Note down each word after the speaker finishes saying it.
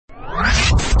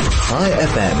High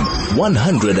FM,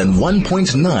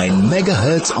 101.9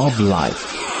 megahertz of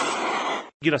life.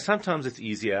 You know, sometimes it's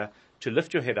easier to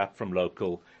lift your head up from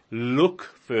local, look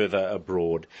further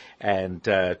abroad, and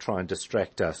try and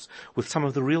distract us with some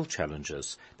of the real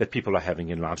challenges that people are having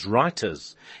in lives.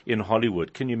 Writers in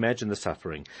Hollywood, can you imagine the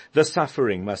suffering? The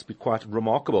suffering must be quite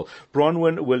remarkable.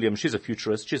 Bronwyn Williams, she's a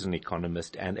futurist, she's an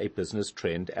economist, and a business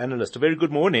trend analyst. A very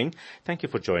good morning. Thank you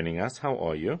for joining us. How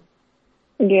are you?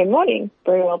 Good morning.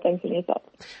 Very well, thanks, and yourself?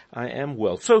 I am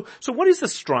well. So what is the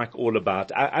strike all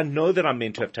about? I know that I'm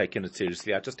meant to have taken it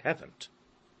seriously. I just haven't.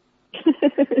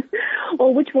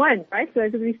 Well, which one, right? So,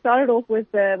 because we started off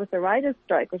with the writers'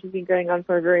 strike, which has been going on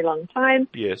for a very long time.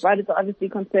 Yes. Writers are obviously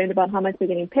concerned about how much they're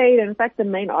getting paid. And in fact, the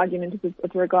main argument is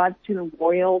with regards to the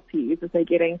royalties that they're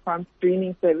getting from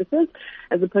streaming services,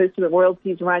 as opposed to the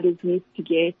royalties writers used to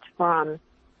get from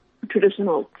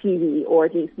traditional TV or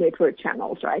at least network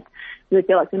channels, right? So they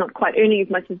feel like they're not quite earning as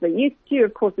much as they used to.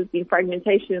 Of course, there's been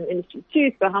fragmentation in the industry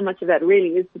too. So how much of that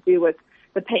really is to do with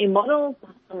the pay models?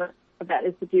 How much of that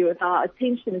is to do with how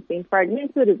attention is being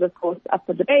fragmented is, of course, up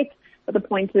for debate. But the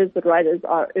point is that writers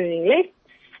are earning less.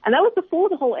 And that was before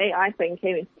the whole AI thing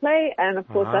came into play. And, of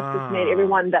course, that just made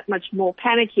everyone that much more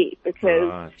panicky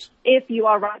because if you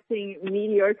are writing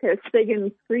mediocre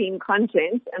second screen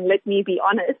content, and let me be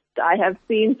honest, I have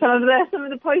seen some of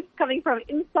the posts coming from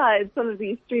inside some of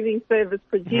these streaming service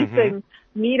producing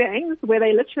meetings where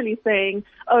they're literally saying,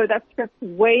 oh, that script's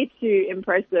way too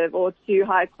impressive or too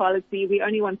high quality. We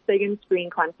only want second screen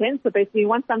content. So basically we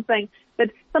want something that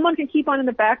someone can keep on in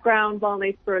the background while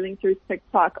they're scrolling through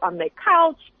TikTok on their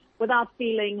couch without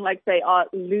feeling like they are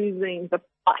losing the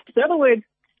plot. So in other words,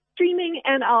 streaming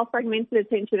and our fragmented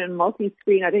attention and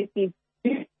multi-screen identity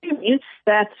mean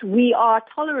that we are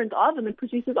tolerant of and the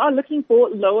producers are looking for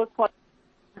lower quality.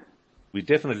 We're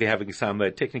definitely having some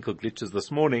technical glitches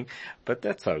this morning, but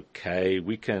that's okay.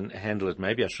 We can handle it.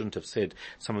 Maybe I shouldn't have said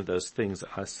some of those things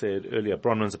I said earlier.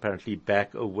 Bronwyn's apparently back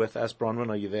with us. Bronwyn,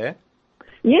 are you there?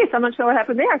 Yes, I'm not sure what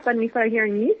happened there. I suddenly started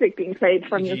hearing music being played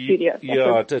from your studio.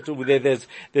 Yeah,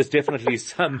 there's definitely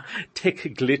some tech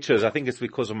glitches. I think it's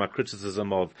because of my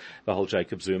criticism of the whole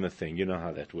Jacob Zuma thing. You know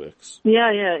how that works.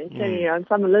 Yeah. It's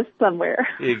on the list somewhere.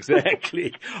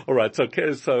 Exactly. All right. So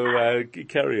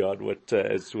carry on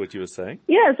as to what you were saying.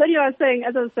 Yeah. So I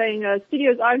was saying,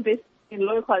 studios are investing in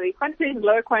lower quality content.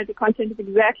 Lower quality content is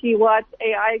exactly what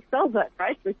AI excels at,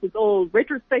 right? Which is all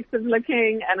retrospective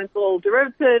looking and it's all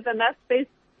derivative, and that's basically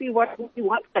what we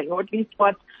want, or at least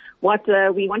what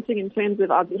we're wanting in terms of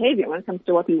our behavior when it comes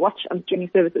to what we watch on streaming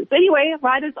services. So anyway,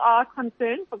 writers are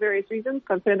concerned for various reasons,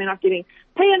 concerned they're not getting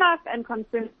paid enough and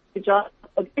concerned the job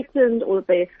are threatened or that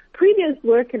their previous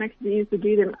work can actually be used to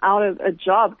do them out of a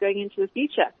job going into the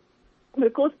future. But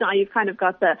of course now you've kind of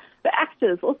got the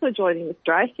actors also joining the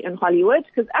strike in Hollywood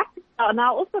because actors are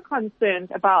now also concerned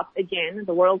about, again,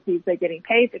 the royalties they're getting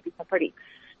paid. There've been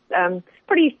some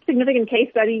pretty significant case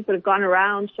studies that have gone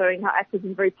around showing how actors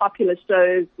in very popular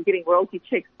shows are getting royalty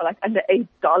checks for like under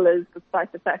 $8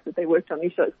 despite the fact that they worked on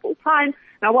these shows full time.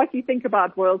 Now, what do you think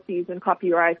about royalties and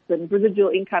copyrights and residual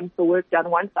income for work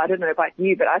done once? I don't know about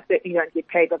you, but I certainly don't get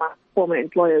paid by my former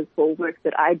employers for work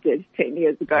that I did 10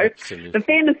 years ago. Absolutely. The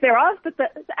fairness thereof, but the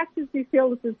actors do feel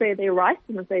this is their right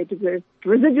and that they deserve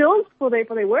residuals for their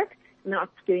work and they're not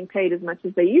getting paid as much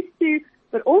as they used to.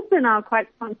 But also now quite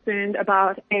concerned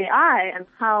about AI and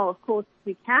how, of course,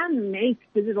 we can make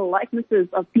digital likenesses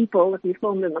of people that we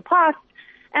filmed in the past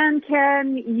and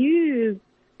can use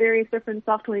various different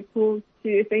software tools to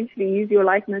essentially use your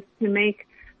likeness to make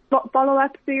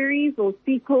follow-up series or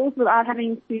sequels without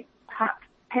having to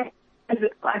pay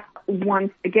it like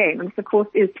once again. And this, of course,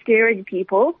 is scaring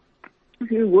people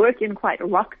who work in quite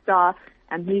rock star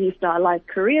and movie star-like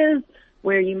careers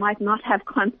where you might not have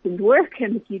constant work,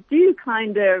 and if you do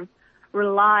kind of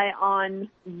rely on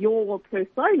your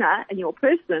persona and your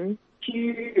person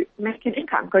to make an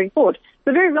income going forward.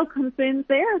 So very real concerns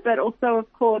there, but also,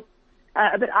 of course,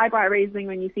 a bit eyebrow-raising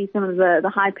when you see some of the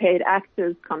high-paid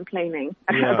actors complaining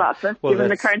about this, given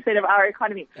the current state of our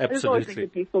economy. Absolutely. I always think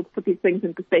it's useful to put these things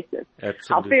in perspective. Absolutely.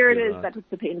 How fair it is, that would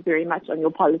depend very much on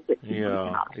your policy.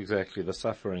 Yeah, exactly. The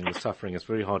suffering. It's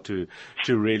very hard to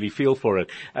really feel for it.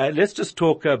 Let's just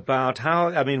talk about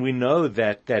we know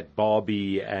that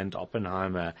Barbie and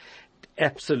Oppenheimer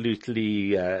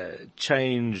absolutely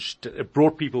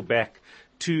brought people back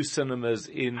to cinemas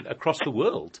across the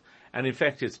world. And in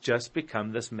fact, it's just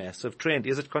become this massive trend.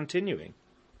 Is it continuing?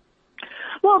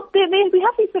 Well, we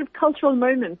have these sort of cultural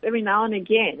moments every now and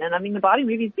again. And I mean, the Barbie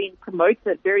movie's been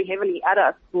promoted very heavily at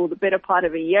us for the better part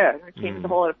of a year. It came with a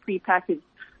whole lot of prepackaged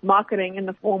marketing in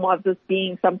the form of this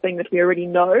being something that we already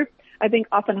know. I think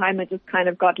Oppenheimer just kind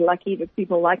of got lucky that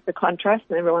people like the contrast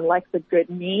and everyone likes a good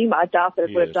meme. I doubt that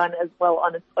it would have done as well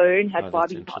on its own had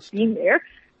Barbie not been there.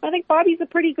 I think Barbie's a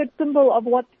pretty good symbol of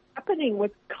what's happening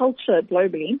with culture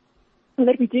globally, and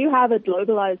that we do have a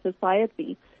globalized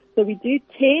society. So we do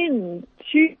tend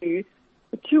to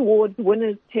towards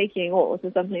winners taking all. This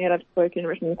is something that I've spoken and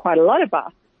written quite a lot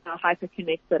about. Our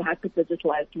hyper-connected,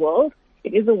 hyper-digitalized world.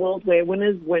 It is a world where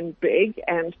winners win big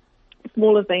and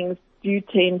smaller things do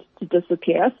tend to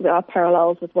disappear. So there are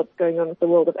parallels with what's going on with the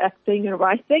world of acting and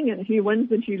writing and who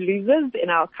wins and who loses in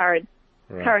our current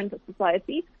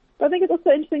society. But I think it's also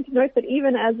interesting to note that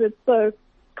even as it's so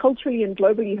culturally and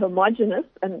globally homogenous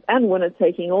and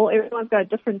winner-taking all, everyone's got a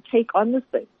different take on this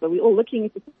thing. So we're all looking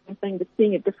at the same thing but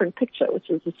seeing a different picture, which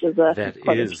is that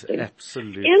is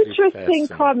absolutely interesting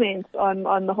comment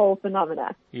on the whole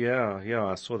phenomena. Yeah,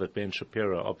 I saw that Ben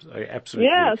Shapiro absolutely.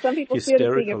 Yeah, some people see it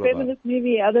as being a feminist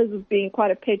movie, others as being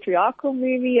quite a patriarchal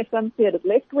movie. Some see it as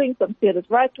left-wing, some see it as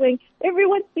right-wing.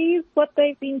 Everyone sees what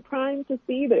they've been primed to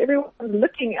see, but everyone's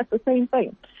looking at the same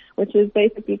thing, which is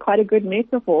basically quite a good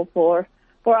metaphor for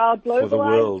our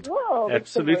globalized world.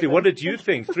 Absolutely. What did you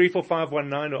think?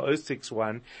 34519 or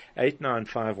 061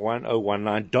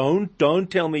 8951019.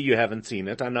 Don't tell me you haven't seen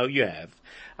it. I know you have.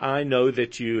 I know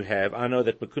that you have. I know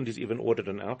that Mukundi's even ordered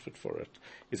an outfit for it.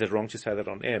 Is it wrong to say that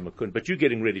on air, Mukund? But you're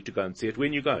getting ready to go and see it.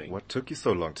 When are you going? What took you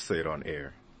so long to say it on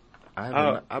air?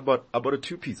 I bought a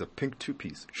two-piece, a pink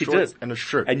two-piece, shorts and a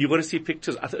shirt. And you want to see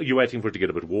pictures? You're waiting for it to get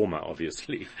a bit warmer,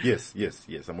 obviously. Yes.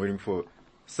 I'm waiting for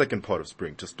second part of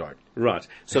spring to start. Right.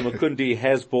 So Mukundi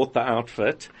has bought the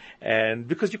outfit, and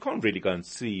because you can't really go and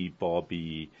see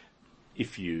Barbie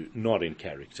if you're not in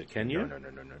character, can you? No.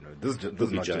 This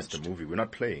is not just a movie. We're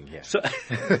not playing here. So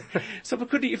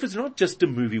Mukundi, if it's not just a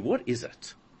movie, what is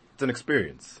it? It's an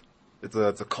experience. It's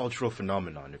a cultural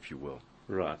phenomenon, if you will.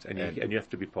 Right, and you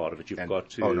have to be part of it. You've got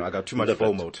to. Oh no, I got too much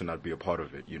FOMO to not be a part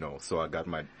of it. So I got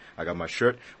my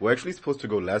shirt. We're actually supposed to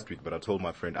go last week, but I told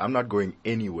my friend I'm not going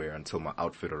anywhere until my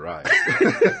outfit arrives.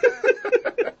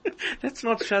 That's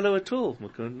not shallow at all,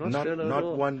 Mukund. Not shallow at all.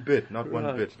 Not one bit.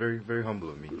 One bit. Very, very humble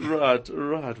of me. Right.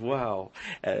 Wow.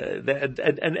 And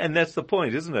that's the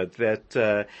point, isn't it?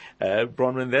 That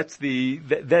Bronwyn,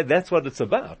 that's what it's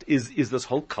about. Is this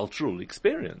whole cultural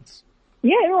experience.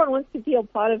 Yeah, everyone wants to feel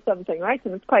part of something, right?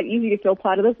 And it's quite easy to feel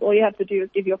part of this. All you have to do is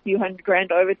give your few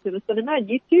 $100,000 over to the cinema, and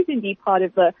you too can be part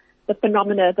of the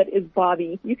phenomena that is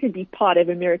Barbie. You can be part of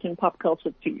American pop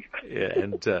culture too. Yeah,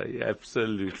 and you're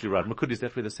absolutely right. Mukundi, is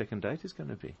that where the second date is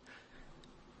going to be?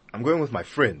 I'm going with my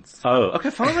friends. Oh, okay,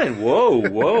 fine. Whoa.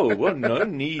 Well, no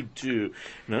need to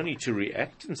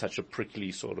react in such a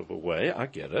prickly sort of a way. I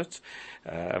get it.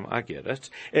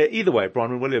 Either way,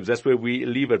 Bronwyn Williams, that's where we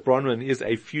leave it. Bronwyn is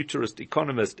a futurist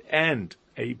economist and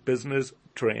a business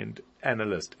trend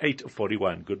analyst.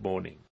 8:41. Good morning.